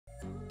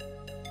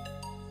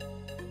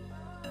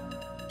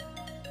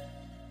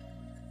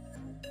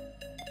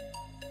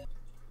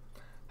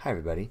Hi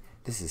everybody,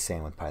 this is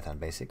Sam with Python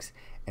Basics,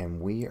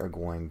 and we are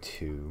going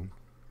to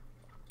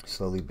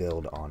slowly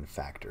build on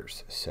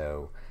factors.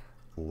 So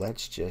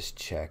let's just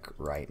check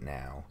right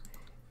now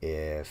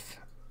if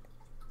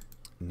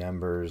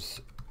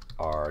numbers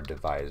are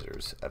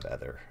divisors of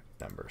other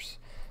numbers.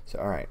 So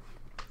alright,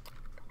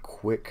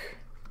 quick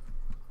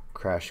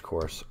crash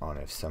course on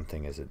if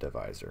something is a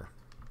divisor.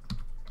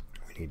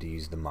 We need to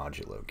use the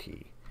modulo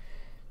key.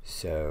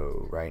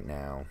 So right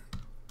now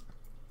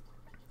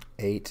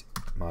 8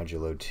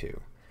 modulo 2,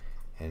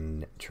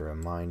 and to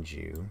remind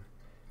you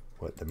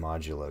what the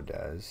modulo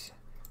does,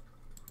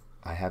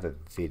 I have a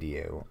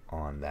video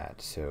on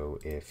that, so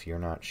if you're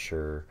not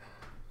sure,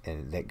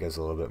 and that goes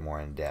a little bit more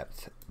in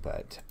depth,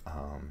 but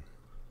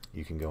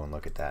you can go and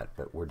look at that,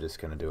 but we're just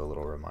going to do a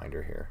little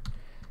reminder here.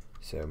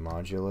 So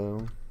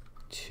modulo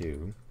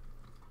 2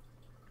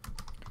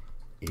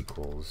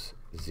 equals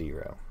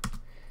 0.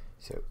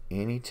 So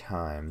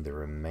anytime the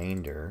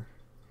remainder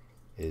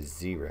is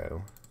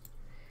 0,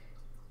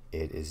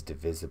 it is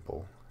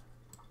divisible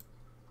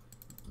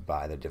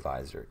by the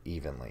divisor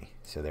evenly.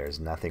 So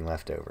there's nothing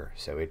left over.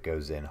 So it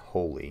goes in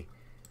wholly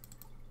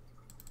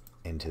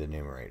into the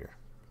numerator.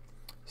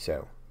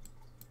 So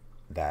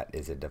that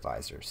is a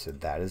divisor. So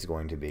that is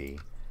going to be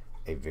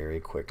a very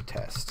quick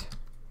test.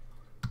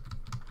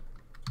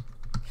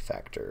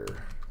 Factor.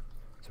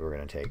 So we're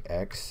going to take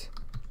x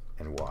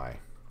and y.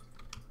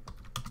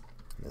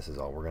 And this is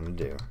all we're going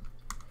to do.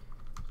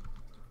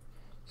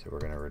 So we're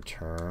going to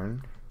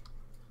return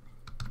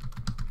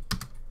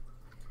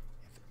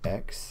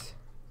x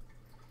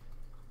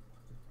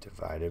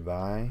divided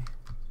by,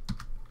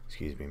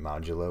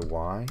 modulo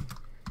y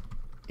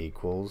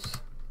equals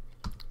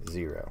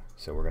 0.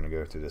 So we're going to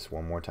go through this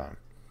one more time.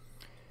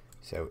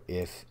 So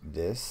if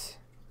the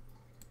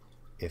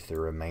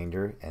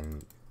remainder,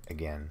 and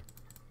again,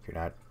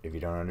 if you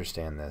don't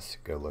understand this,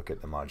 go look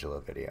at the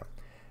modulo video.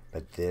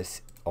 But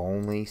this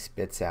only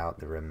spits out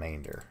the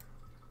remainder,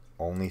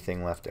 only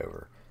thing left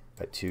over.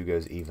 But 2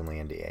 goes evenly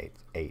into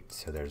 8,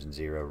 so there's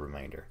 0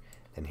 remainder.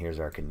 Then here's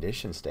our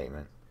condition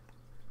statement.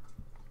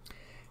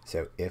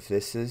 So if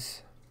this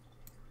is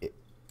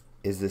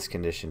this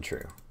condition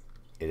true?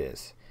 It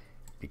is,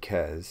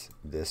 because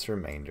this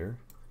remainder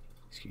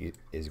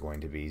is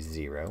going to be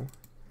 0.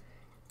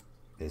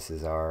 This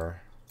is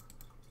our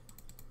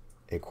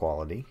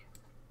equality,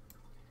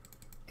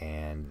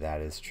 and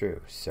that is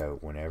true. So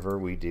whenever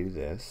we do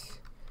this,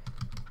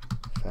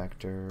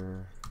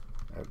 factor,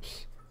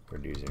 oops,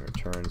 we're using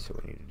return,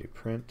 so we need to do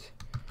print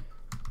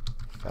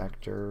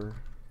factor.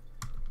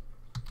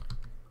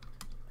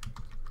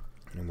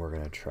 And we're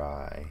going to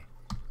try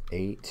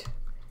 8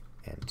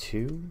 and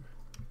 2.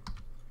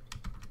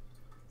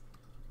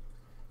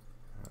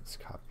 Let's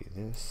copy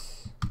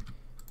this,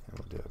 and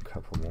we'll do a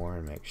couple more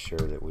and make sure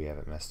that we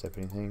haven't messed up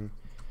anything.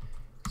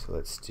 So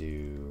let's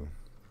do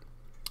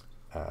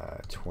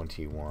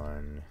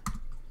 21,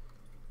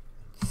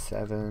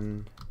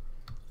 7,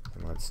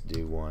 and let's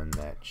do one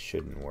that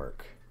shouldn't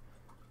work.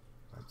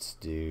 Let's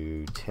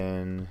do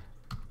 10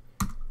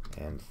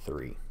 and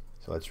 3.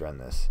 So let's run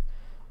this.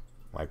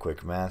 My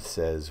quick math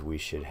says we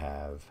should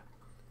have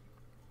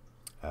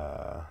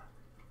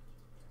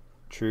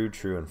true,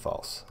 true, and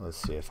false. Let's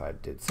see if I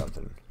did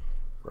something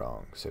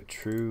wrong. So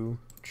true,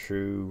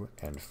 true,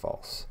 and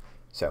false.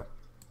 So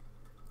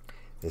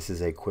this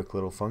is a quick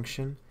little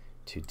function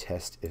to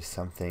test if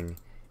something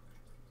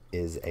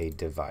is a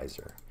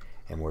divisor,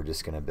 and we're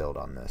just going to build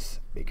on this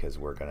because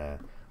we're gonna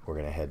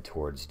head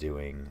towards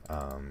doing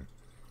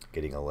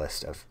getting a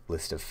list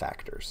of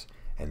factors,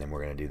 and then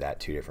we're going to do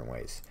that 2 different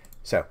ways.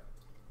 So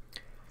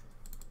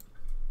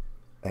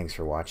thanks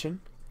for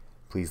watching.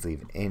 Please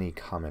leave any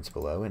comments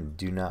below, and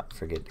do not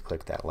forget to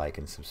click that like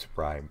and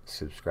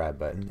subscribe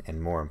button,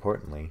 and more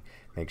importantly,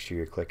 make sure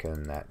you're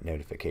clicking that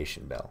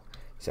notification bell.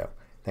 So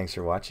thanks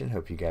for watching.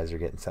 Hope you guys are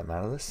getting something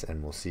out of this,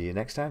 and we'll see you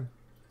next time.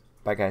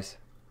 Bye guys.